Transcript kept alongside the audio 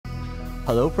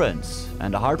Hello friends,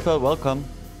 and a heartfelt welcome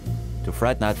to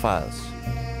FrightNight Files.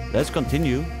 Let's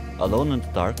continue Alone in the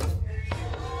Dark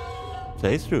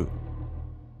playthrough.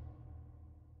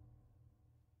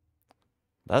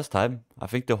 Last time, I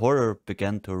think the horror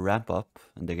began to ramp up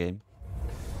in the game.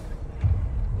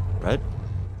 Right?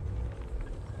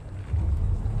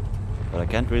 But I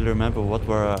can't really remember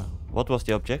what was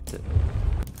the objective.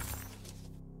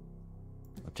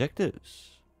 Objectives.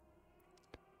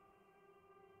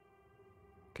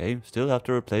 Okay, still have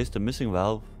to replace the missing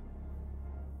valve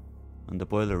in the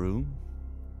boiler room.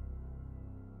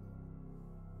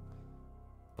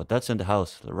 But that's in the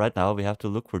house. Right now we have to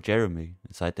look for Jeremy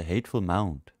inside the hateful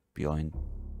mound beyond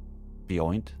the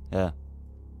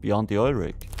oil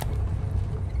rig.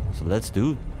 So let's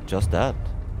do just that.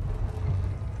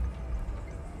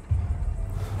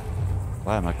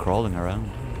 Why am I crawling around?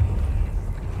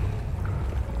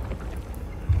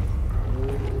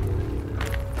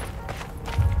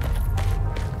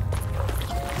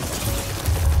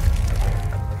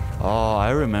 Oh, I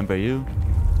remember you.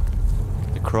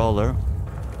 The crawler.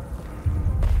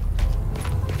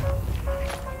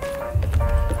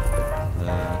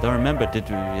 I don't remember, did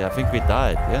we? I think we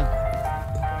died, yeah.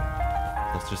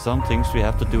 There's some things we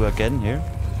have to do again here.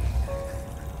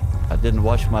 I didn't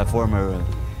watch my former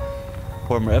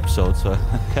episode, so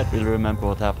I can't really remember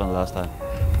what happened last time.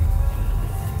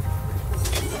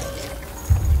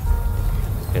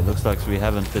 Okay, looks like we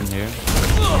haven't been here.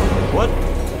 What?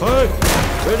 Hey!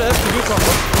 Where the F did you come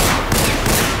from?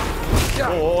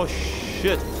 Oh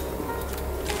shit!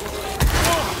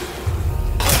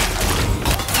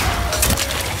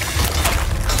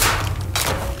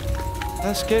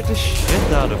 That scared the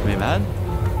shit out of me, man.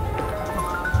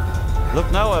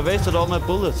 Look now, I wasted all my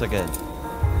bullets again.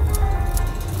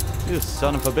 You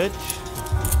son of a bitch.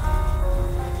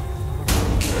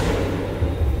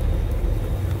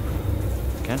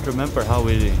 Can't remember how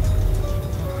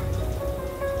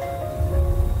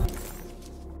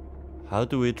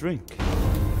do we drink?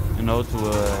 You know, to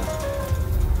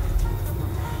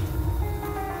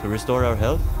restore our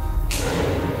health?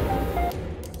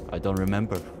 I don't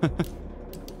remember.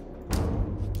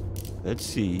 Let's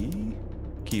see.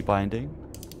 Key binding.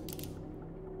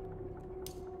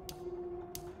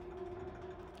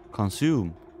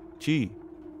 Consume. G.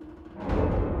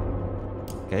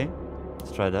 Okay,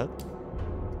 let's try that.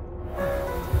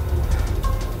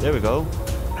 There we go.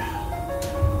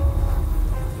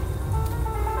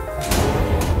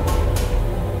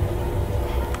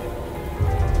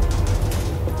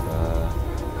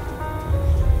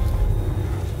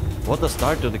 What a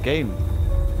start to the game.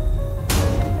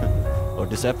 Or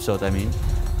this episode, I mean.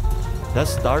 That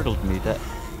startled me, the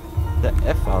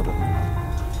F out of me.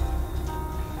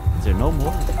 Is there no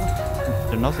more? Is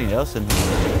there nothing else in here?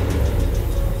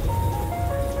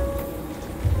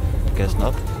 Guess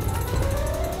not.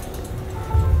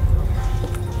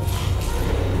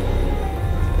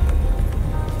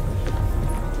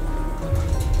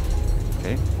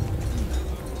 Okay.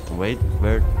 Wait,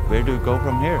 where do we go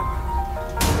from here?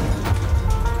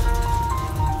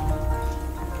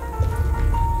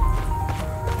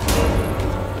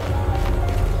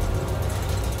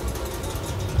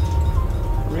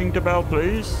 Ring the bell,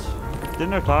 please.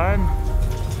 Dinner time.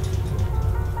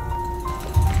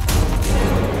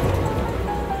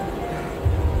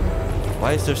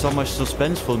 Why is there so much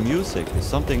suspenseful music? Is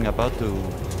something about to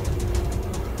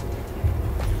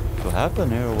happen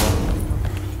here or what?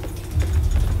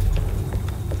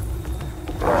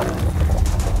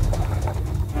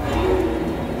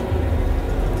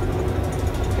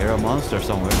 Hear a monster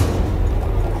somewhere.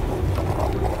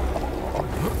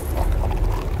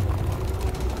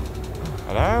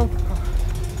 Hello?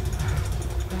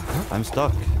 I'm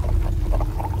stuck.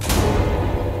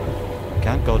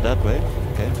 Can't go that way.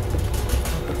 Okay.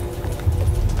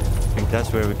 I think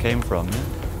that's where we came from, yeah?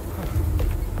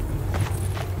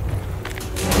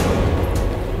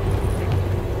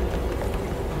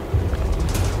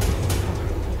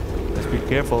 Let's be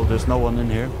careful, there's no one in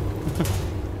here.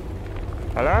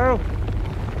 Hello?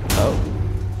 Oh,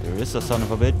 there is a son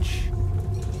of a bitch.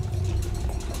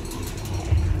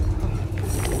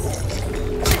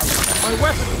 My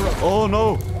weapon broke. Oh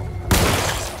no!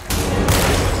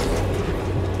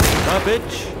 That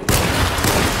bitch!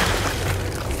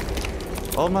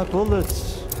 All my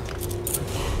bullets!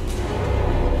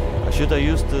 I should have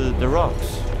used the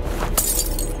rocks.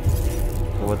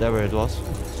 Or whatever it was.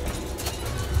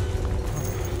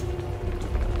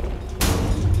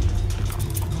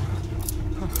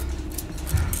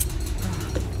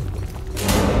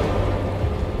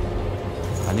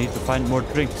 I need to find more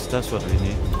drinks, that's what we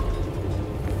need.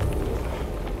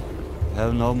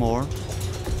 Have no more.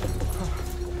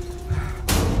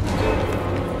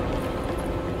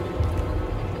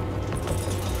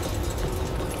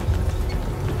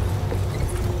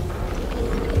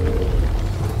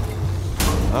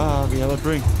 Ah, we have a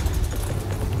drink.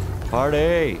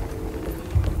 Party!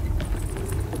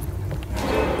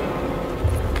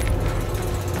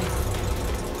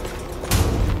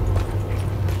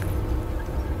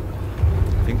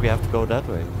 I think we have to go that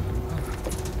way.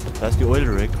 That's the oil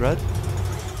rig, right?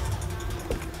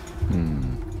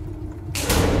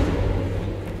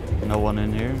 No one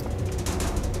in here.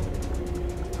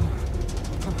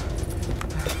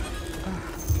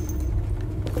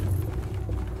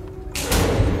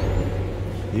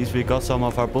 At least we got some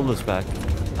of our bullets back.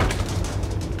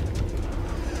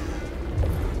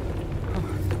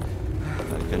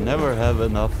 I can never have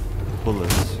enough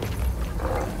bullets.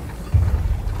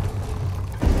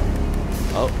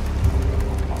 Oh.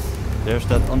 There's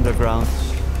that underground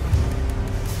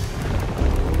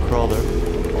crawler.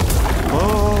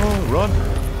 Oh, run!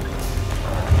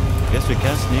 Guess we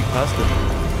can sneak past it.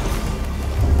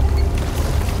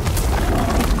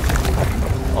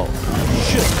 Oh,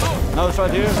 shit! Now it's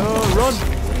right here. Oh, run!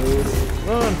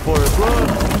 Run for it, run!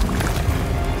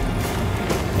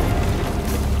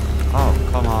 Oh,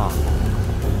 come on.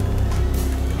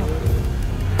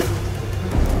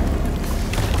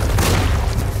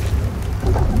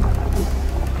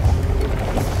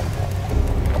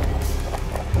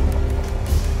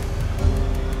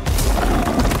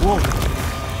 Whoa!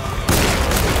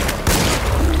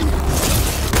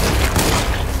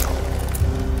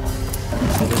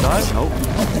 Did it die? Nope.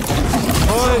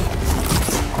 Oi!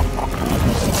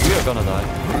 We are gonna die.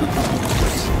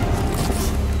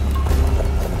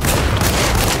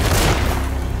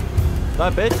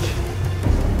 Die, bitch!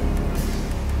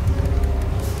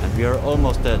 And we are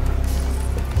almost dead.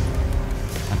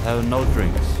 And have no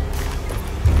drinks.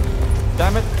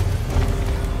 Damn it!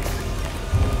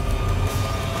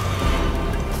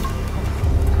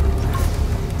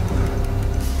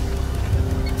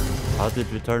 How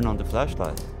did we turn on the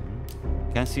flashlight?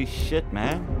 Can't see shit,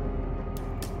 man.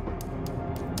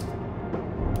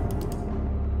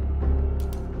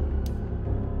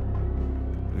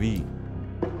 V.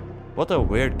 What a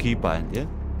weird key bind, yeah?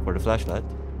 For the flashlight.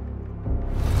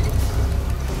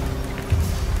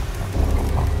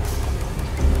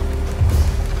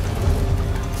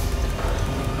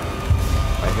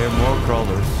 I hear more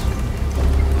crawlers.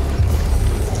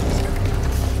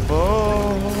 Oh!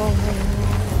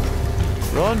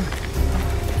 Run!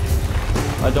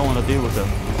 I don't want to deal with them.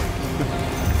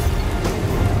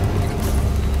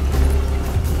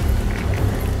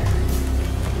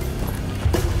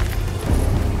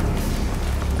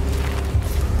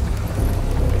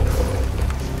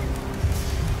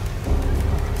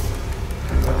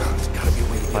 There's gotta be a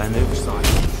way to get to the other side.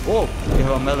 Oh! We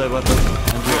have a melee weapon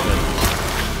and we're dead.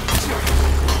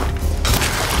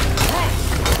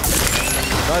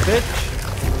 Die, bitch!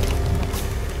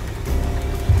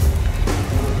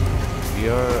 We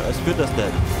are as good as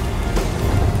dead.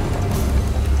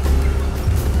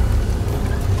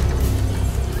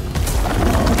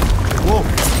 Whoa!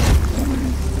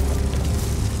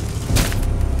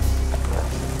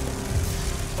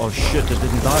 Oh shit, it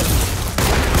didn't die.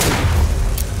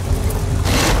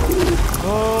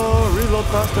 Oh, reload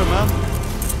faster, man.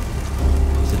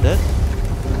 Is it dead?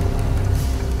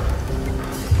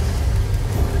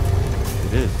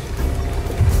 It is.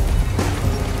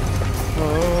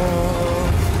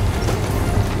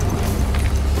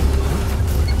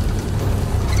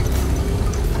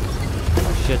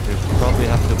 Shit, we probably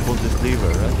have to pull this lever,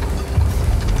 right?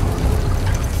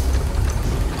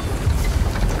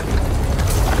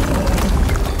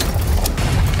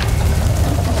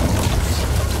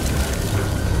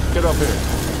 Get up here.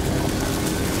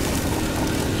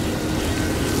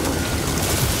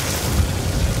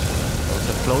 That was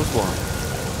a close one.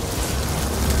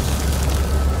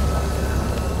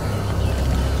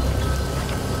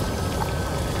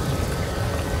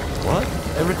 What?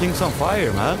 Everything's on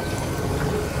fire, man.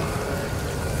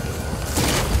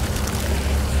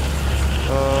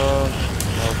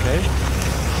 Okay.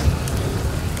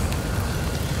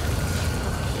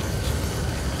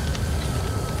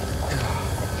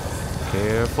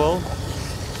 Careful.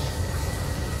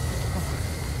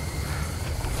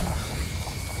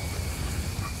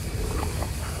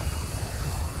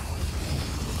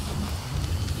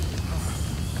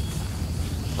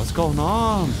 What's going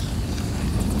on?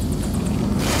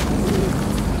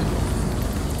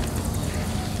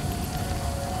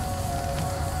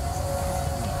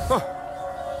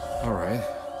 All right.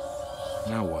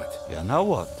 Now what? Yeah, now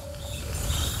what?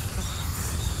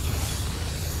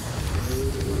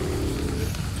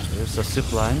 There's a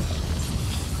zip line.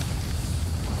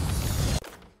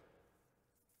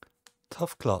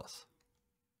 Tough class.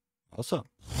 Awesome.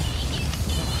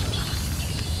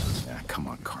 Yeah, come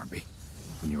on, Carby.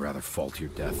 Wouldn't you rather fall to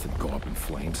your death than go up in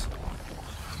flames?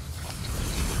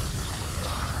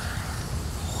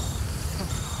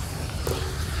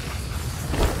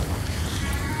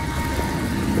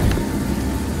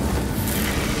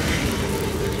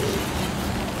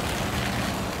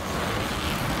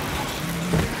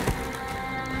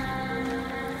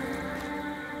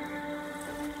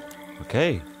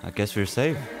 Okay, I guess we're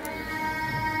safe.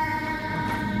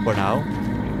 For now.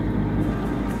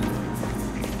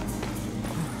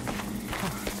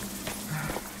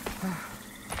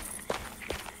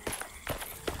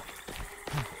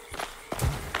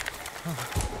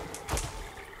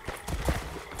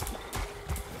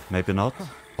 Maybe not.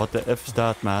 What the F is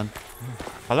that, man?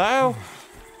 Hello?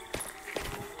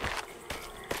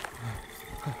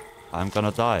 I'm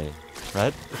gonna die,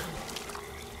 right?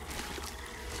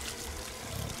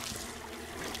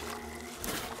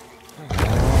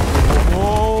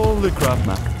 Holy crap,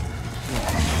 man.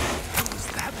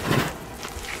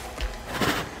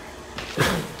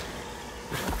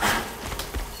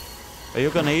 Are you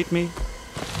gonna eat me?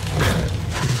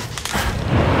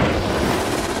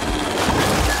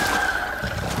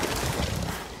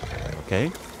 Okay.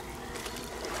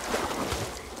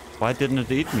 Why didn't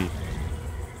it eat me?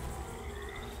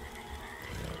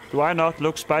 Do I not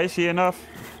look spicy enough?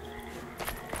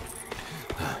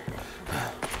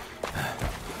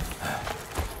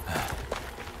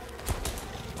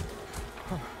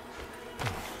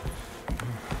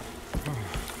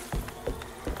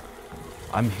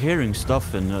 I'm hearing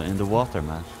stuff in the water,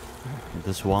 man. In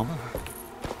the swamp.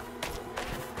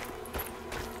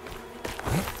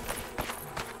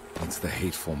 It's the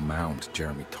hateful mound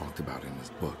Jeremy talked about in his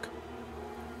book.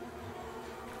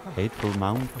 Hateful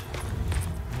mound?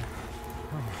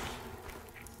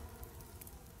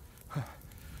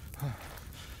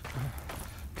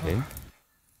 Okay.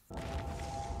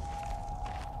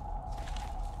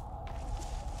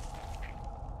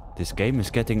 This game is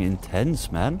getting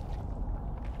intense, man.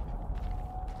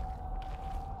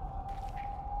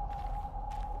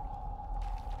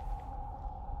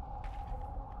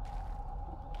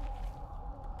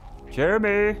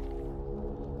 Jeremy!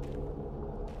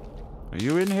 Are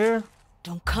you in here?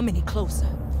 Don't come any closer.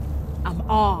 I'm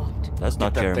armed. That's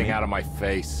not Get that Jeremy. thing out of my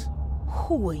face.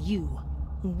 Who are you?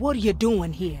 What are you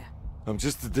doing here? I'm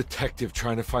just a detective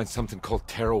trying to find something called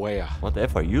Tarawea. What the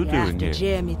F are you You're doing after here?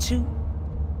 Jeremy too?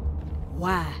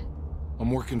 Why? I'm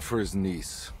working for his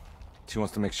niece. She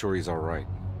wants to make sure he's alright.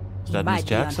 Is He that Miss might be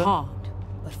Jackson? unharmed,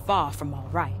 but far from all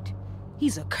right.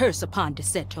 He's a curse upon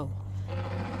Deseto.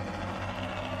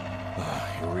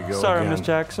 Here we go Sorry, again. Miss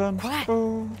Jackson. What?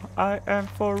 Oh, I am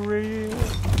for real.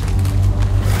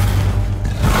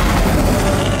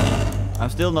 I'm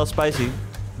still not spicy.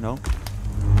 No.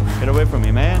 Get away from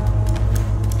me, man.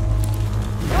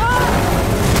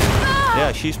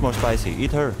 Yeah, she's more spicy.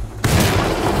 Eat her.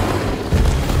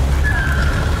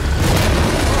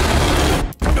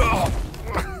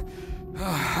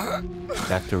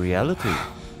 Back to reality.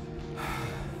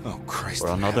 Oh, Christ.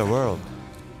 Or another world.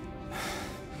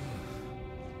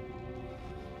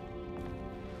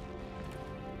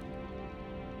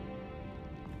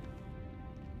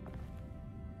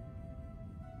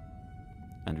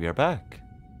 And we are back.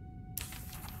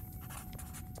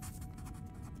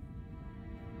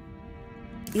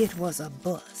 It was a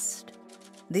bust.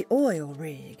 The oil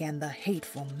rig and the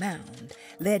hateful mound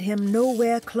led him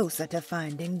nowhere closer to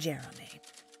finding Jeremy.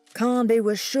 Conby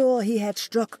was sure he had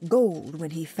struck gold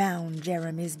when he found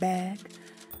Jeremy's bag,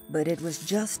 but it was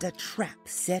just a trap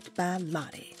set by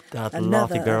Lottie, That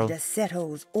another Lottie girl. of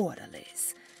Deseto's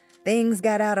orderlies. Things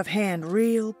got out of hand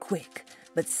real quick,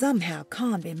 but somehow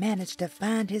Conby managed to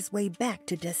find his way back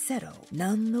to Deseto,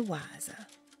 none the wiser.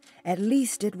 At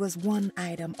least it was one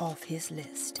item off his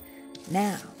list.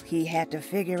 Now he had to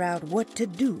figure out what to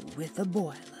do with the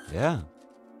boiler. Yeah.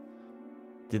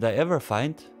 Did I ever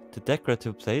find the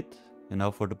decorative plate,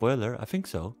 for the boiler? I think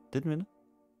so. Did we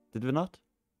not?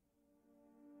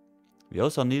 We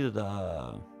also needed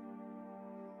a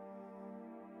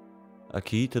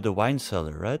key to the wine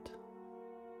cellar, right?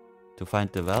 To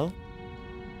find the well?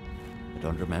 I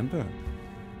don't remember.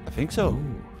 I think so.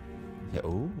 Ooh. Yeah,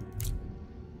 ooh.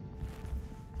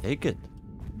 Take it.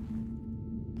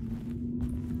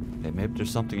 Okay, maybe there's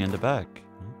something in the back.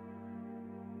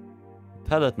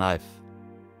 Palette knife.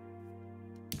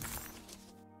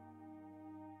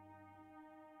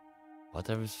 What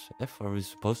F are we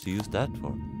supposed to use that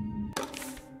for?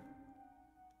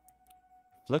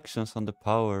 Reflections on the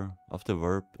power of the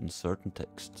verb in certain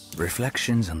texts.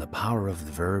 Reflections on the Power of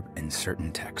the Verb in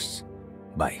Certain Texts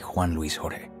by Juan Luis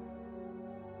Jorge.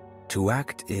 To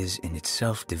act is in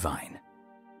itself divine.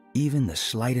 Even the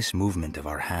slightest movement of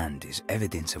our hand is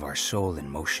evidence of our soul in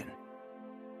motion.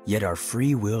 Yet our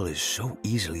free will is so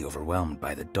easily overwhelmed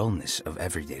by the dullness of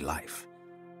everyday life.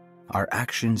 Our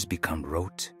actions become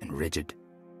rote and rigid,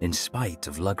 in spite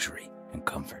of luxury and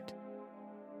comfort.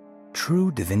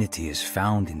 True divinity is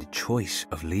found in the choice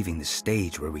of leaving the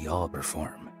stage where we all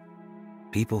perform.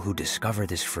 People who discover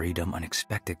this freedom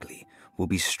unexpectedly will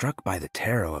be struck by the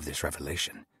terror of this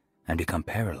revelation and become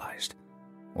paralyzed,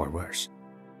 or worse,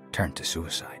 turn to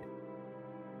suicide.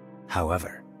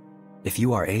 However, if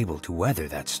you are able to weather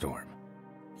that storm,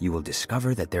 you will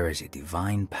discover that there is a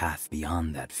divine path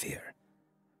beyond that fear.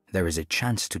 There is a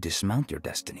chance to dismount your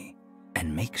destiny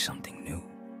and make something new.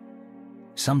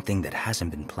 Something that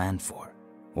hasn't been planned for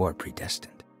or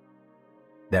predestined.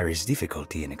 There is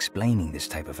difficulty in explaining this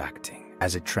type of acting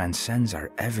as it transcends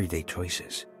our everyday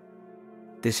choices.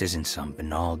 This isn't some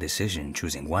banal decision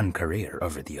choosing one career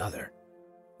over the other,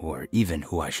 or even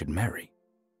who I should marry.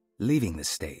 Leaving the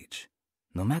stage,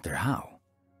 no matter how,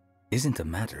 isn't a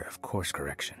matter of course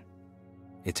correction.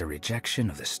 It's a rejection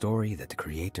of the story that the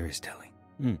creator is telling.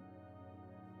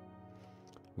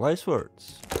 Wise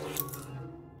words.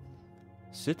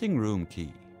 Sitting room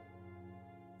key.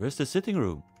 Where's the sitting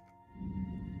room?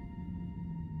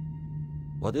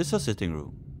 What is a sitting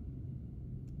room?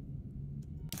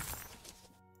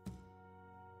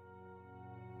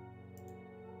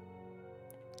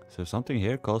 Is there something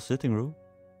here called sitting room?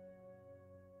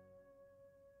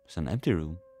 It's an empty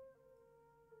room.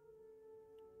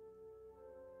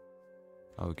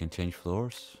 Oh, we can change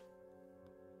floors.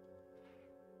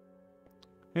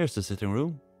 Here's the sitting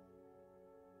room.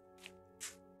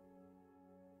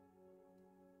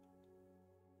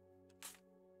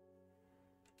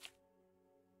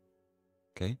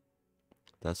 Okay,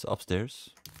 that's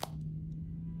upstairs.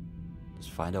 Let's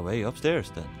find our way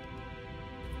upstairs then.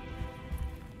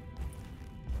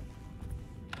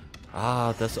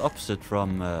 Ah, that's opposite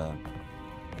from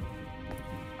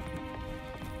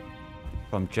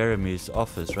Jeremy's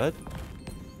office, right?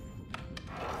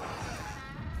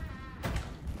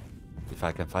 If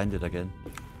I can find it again.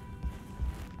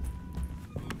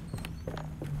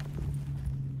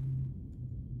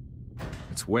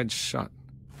 It's wedged shut.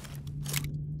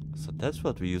 So that's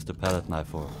what we used the palette knife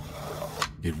for.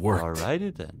 It worked.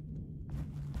 Alrighty then.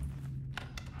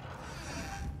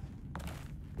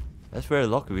 That's very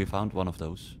lucky we found one of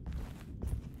those.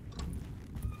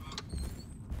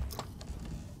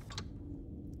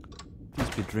 Please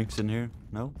be drinks in here.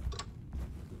 No?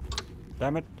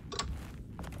 Damn it.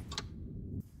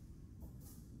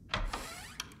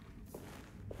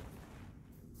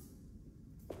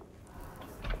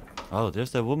 Oh,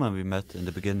 there's the woman we met in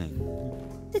the beginning.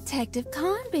 Detective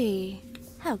Carnby,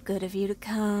 how good of you to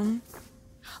come.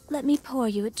 Let me pour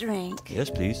you a drink. Yes,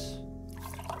 please.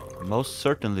 Most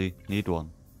certainly need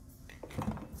one.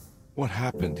 What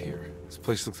happened here? This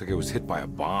place looks like it was hit by a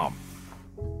bomb.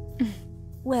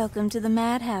 Welcome to the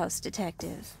madhouse,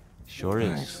 Detective. Sure is.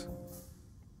 Thanks.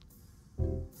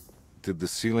 Did the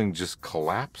ceiling just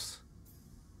collapse?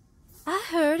 I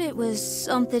heard it was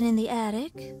something in the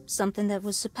attic. Something that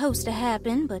was supposed to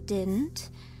happen, but didn't.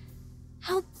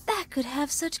 How that could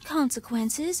have such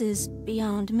consequences is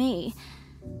beyond me.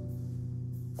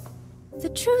 The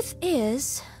truth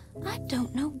is, I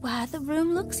don't know why the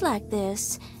room looks like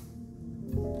this.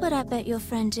 But I bet your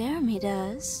friend Jeremy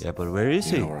does. Yeah, but where is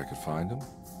he? You know where I could find him?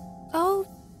 Oh,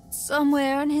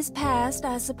 somewhere in his past,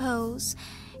 I suppose.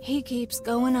 He keeps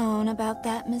going on about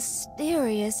that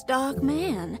mysterious dark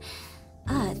man.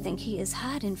 I think he is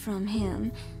hiding from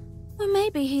him. Or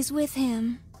maybe he's with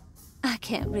him. I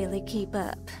can't really keep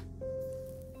up.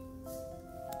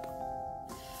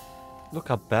 Look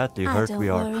how badly hurt we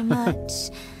are. Don't worry much.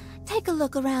 Take a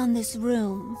look around this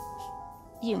room.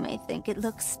 You may think it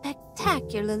looks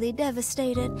spectacularly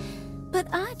devastated, but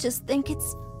I just think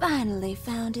it's finally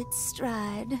found its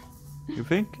stride. You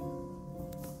think?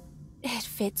 It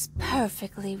fits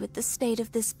perfectly with the state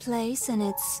of this place and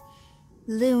its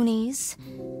loonies.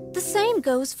 The same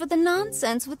goes for the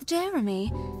nonsense with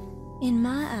Jeremy. In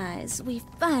my eyes, we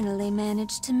finally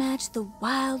managed to match the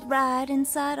wild ride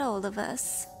inside all of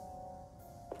us.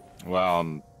 Well,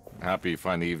 I'm happy you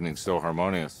find the evening so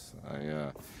harmonious.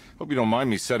 I hope you don't mind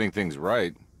me setting things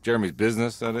right. Jeremy's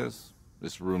business, that is.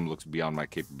 This room looks beyond my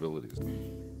capabilities.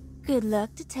 Good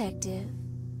luck, Detective.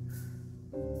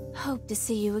 Hope to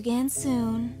see you again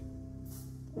soon.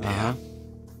 Uh-huh.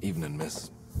 Evening,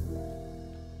 miss.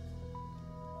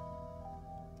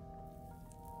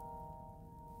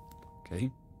 Okay,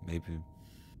 maybe.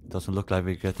 Doesn't look like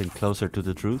we're getting closer to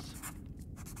the truth.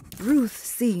 Ruth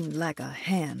seemed like a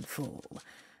handful,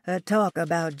 Her talk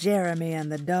about Jeremy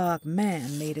and the Dark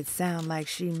Man made it sound like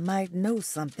she might know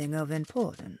something of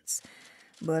importance.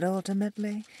 But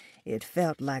ultimately, it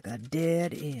felt like a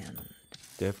dead end.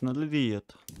 Definitely did.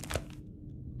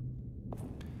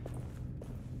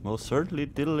 Most certainly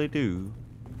diddly do.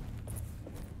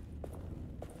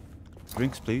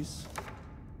 Drinks, please.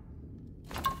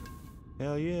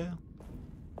 Hell yeah.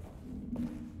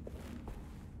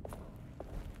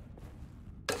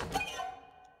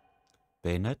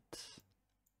 Bayonet.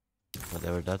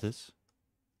 Whatever that is.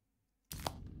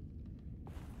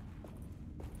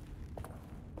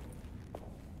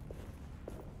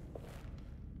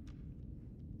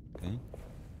 Okay.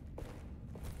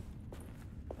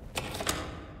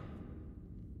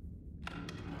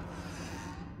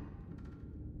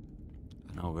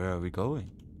 Now where are we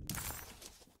going?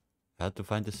 I had to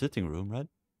find the sitting room, right?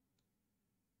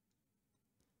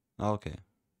 Okay.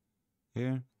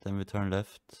 Here, then we turn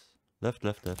left. Left,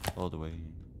 all the way.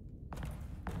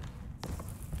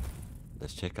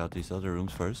 Let's check out these other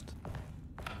rooms first.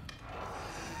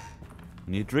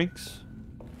 We need drinks.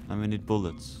 And we need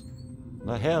bullets.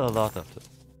 A hell of a lot of them.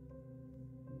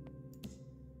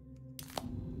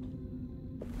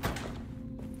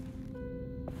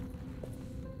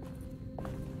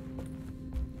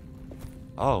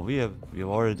 Oh, we've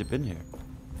already been here.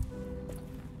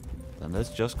 Then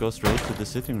let's just go straight to the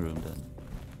sitting room then.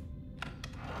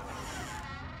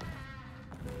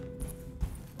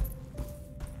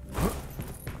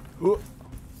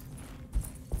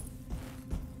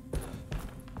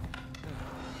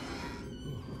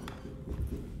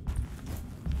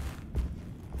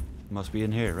 Must be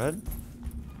in here, right?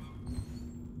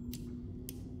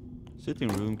 Sitting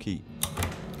room key.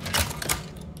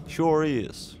 Sure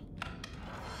is.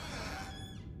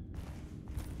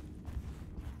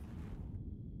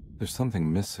 There's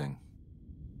something missing.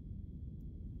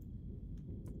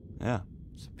 Yeah,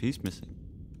 it's a piece missing.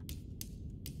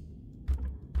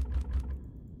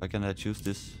 Why can't I choose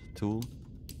this tool?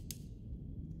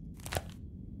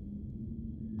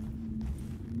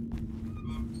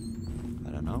 I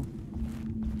don't know.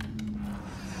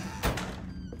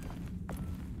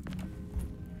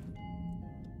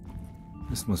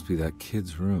 This must be that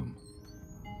kid's room.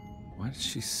 Why does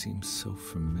she seem so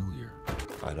familiar?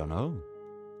 I don't know.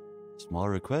 Small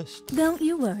request. Don't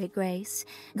you worry, Grace.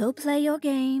 Go play your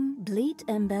game, bleat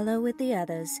and bellow with the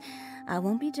others. I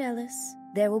won't be jealous.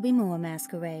 There will be more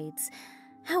masquerades.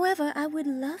 However, I would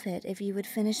love it if you would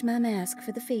finish my mask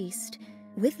for the feast.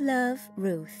 With love,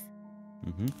 Ruth.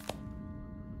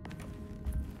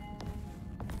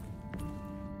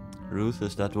 Ruth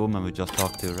is that woman we just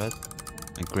talked to, right?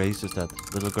 And Grace is that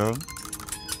little girl.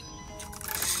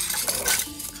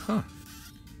 Huh.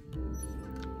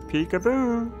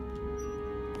 Peekaboo!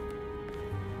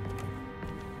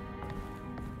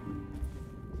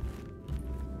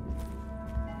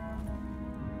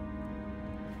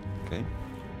 Okay,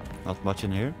 not much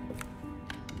in here.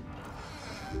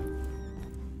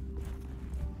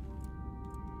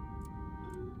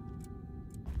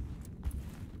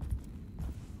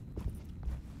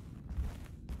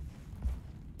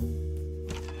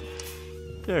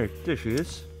 There she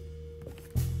is.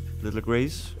 Little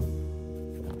Grace.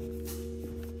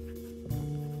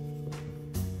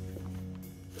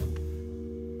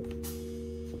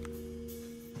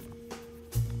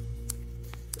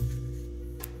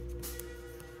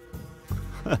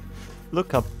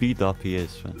 Look how beat up he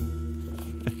is, man.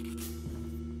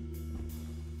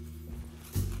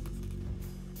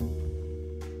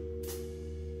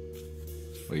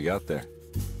 What you got there?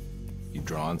 You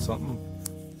drawing something?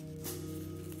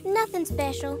 Nothing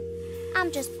special.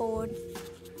 I'm just bored.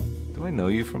 Do I know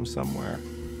you from somewhere?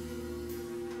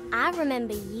 I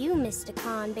remember you, Mr.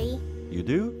 Conby. You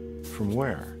do? From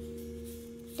where?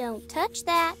 Don't touch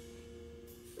that.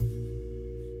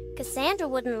 Cassandra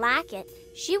wouldn't like it.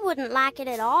 She wouldn't like it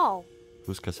at all.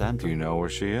 Who's Cassandra? Do you know where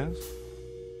she is?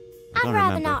 I'd don't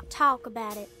rather remember. not talk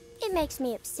about it. It makes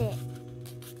me upset.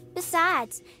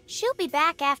 Besides, she'll be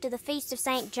back after the Feast of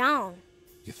St. John.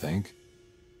 You think?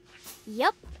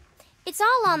 Yup. It's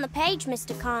all on the page,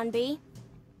 Mr. Conby.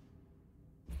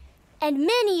 And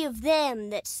many of them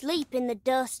that sleep in the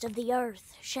dust of the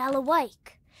earth shall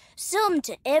awake, some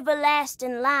to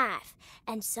everlasting life,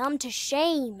 and some to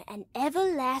shame and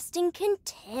everlasting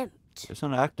contempt. There's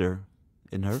an actor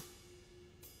in her.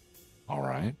 All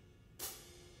right.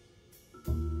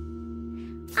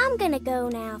 I'm gonna go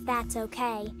now, if that's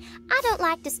okay. I don't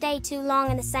like to stay too long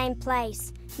in the same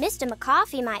place. Mr.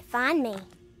 McCoffey might find me.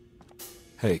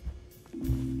 Hey,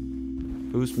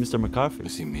 Who's Mr. McCarthy?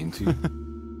 is he mean to you?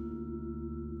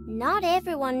 Not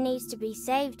everyone needs to be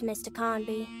saved, Mr.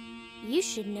 Conby. You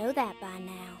should know that by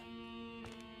now.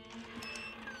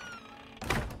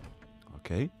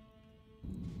 Okay.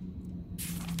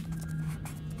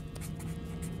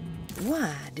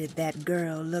 Why did that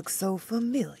girl look so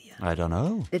familiar? I don't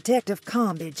know. Detective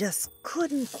Comby just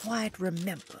couldn't quite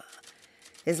remember.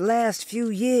 His last few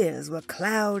years were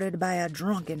clouded by a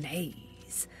drunken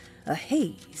haze. A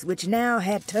haze which now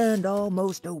had turned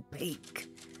almost opaque.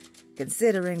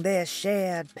 Considering their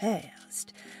shared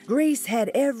past, Grace had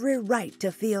every right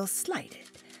to feel slighted,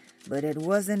 but it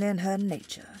wasn't in her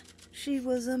nature. She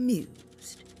was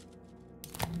amused.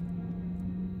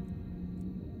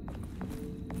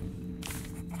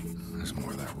 There's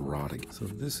more of that rot again. So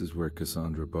this is where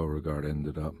Cassandra Beauregard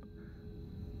ended up.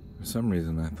 For some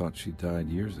reason, I thought she died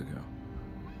years ago.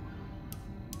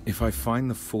 If I find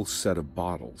the full set of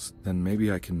bottles, then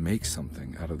maybe I can make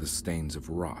something out of the stains of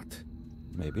rot.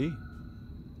 Maybe.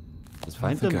 Let's I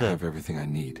find think them I then. have everything I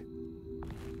need.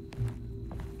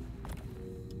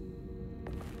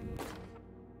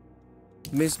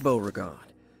 Miss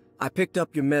Beauregard, I picked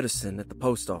up your medicine at the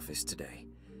post office today.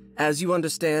 As you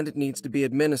understand, it needs to be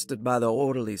administered by the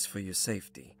orderlies for your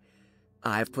safety.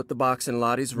 I have put the box in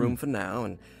Lottie's room for now,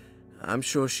 and I'm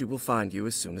sure she will find you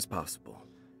as soon as possible.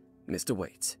 Mr.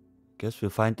 Waits. Guess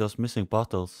we'll find those missing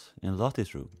bottles in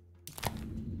Lottie's room.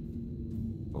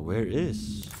 But where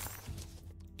is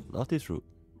Lottie's room?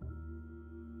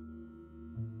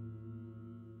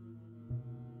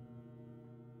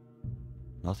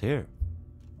 Not here.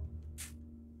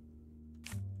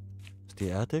 It's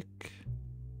the attic.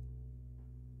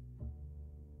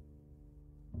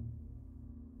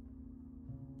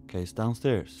 Okay, it's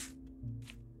downstairs.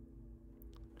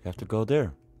 You have to go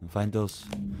there and find those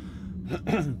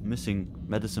missing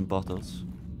medicine bottles.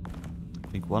 I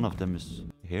think one of them is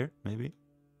here, maybe?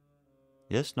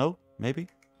 Yes, no, maybe?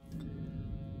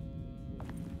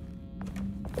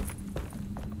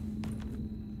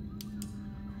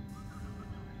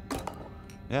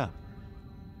 Yeah.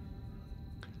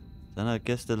 Then I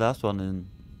guess the last one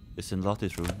is in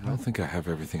Lottie's room. I don't think I have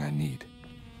everything I need.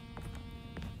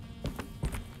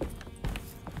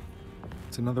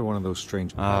 It's another one of those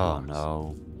strange Oh padlocks.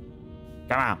 no.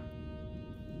 Come on.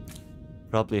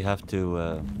 Probably have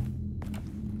to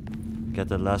get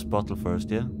the last bottle first,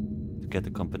 yeah? To get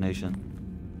the combination.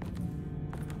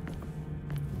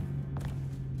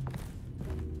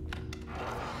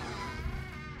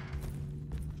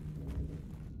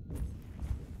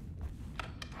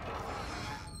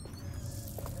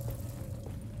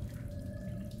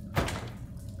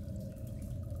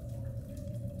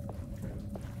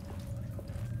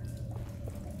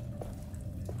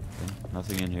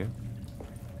 Nothing in here.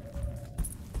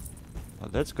 Well,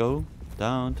 let's go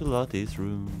down to Lottie's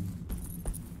room.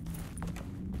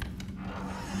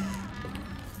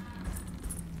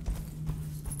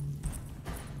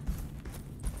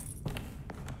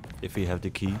 If we have the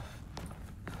key.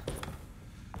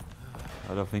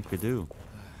 I don't think we do.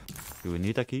 Do we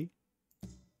need a key?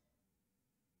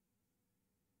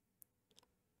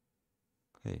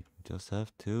 Okay, just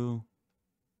have to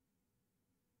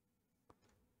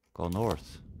go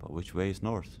north. But which way is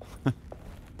north?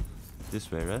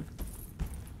 This way, right?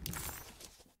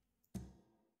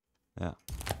 Yeah.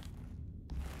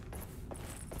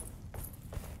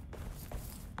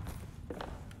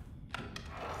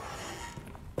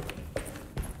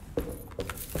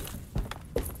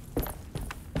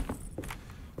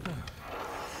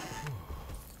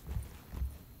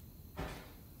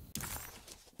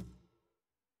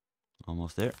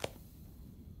 Almost there.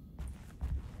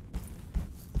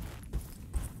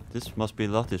 This must be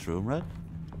Lottie's room, right?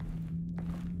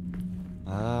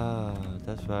 Ah,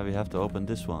 that's why we have to open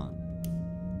this one.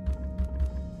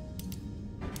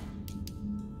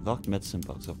 Locked medicine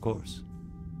box, of course.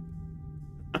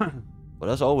 But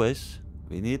as always,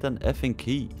 we need an effing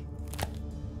key.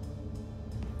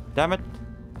 Damn it!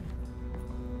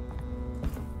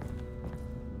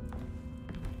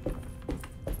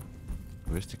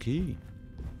 Where's the key?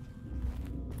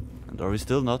 And are we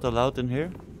still not allowed in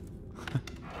here?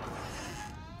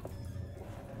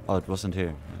 Oh, it wasn't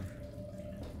here.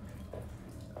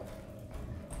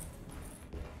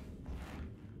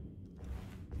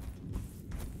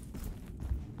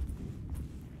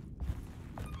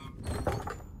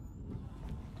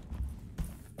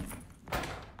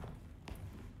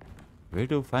 Where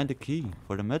do we find the key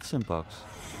for the medicine box?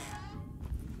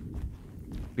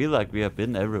 Feel like we have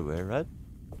been everywhere, right?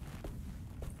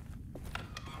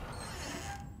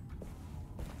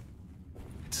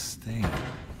 It's stained.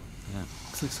 Yeah.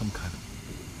 Looks like some kind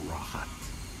of rot.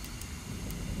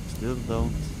 Still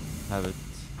don't have it.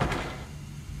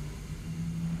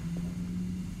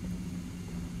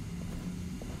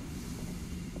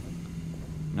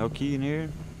 No key in here.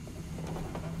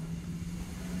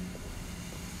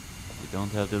 We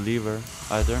don't have the lever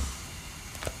either.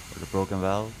 Or the broken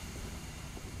valve.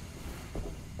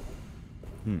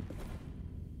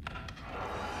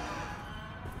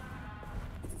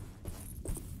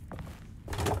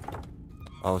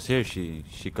 Oh, here she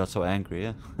got so angry,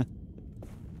 yeah.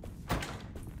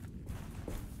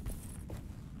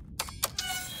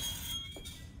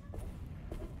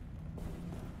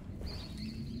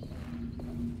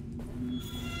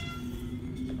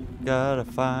 Gotta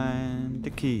find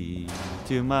the key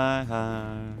to my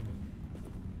heart.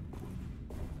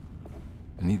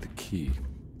 I need the key.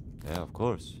 Yeah, of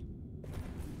course.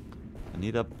 I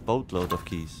need a boatload of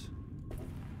keys.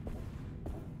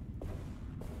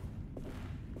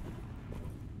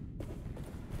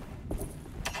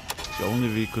 If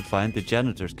only we could find the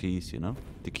janitor's keys, you know?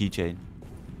 The keychain.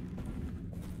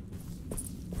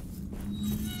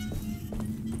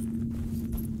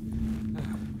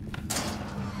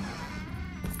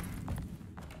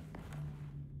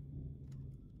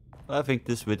 I think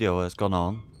this video has gone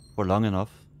on for long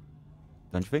enough.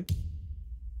 Don't you think?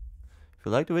 If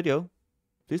you liked the video,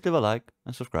 please leave a like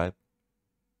and subscribe.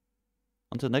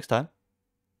 Until next time,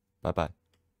 bye bye.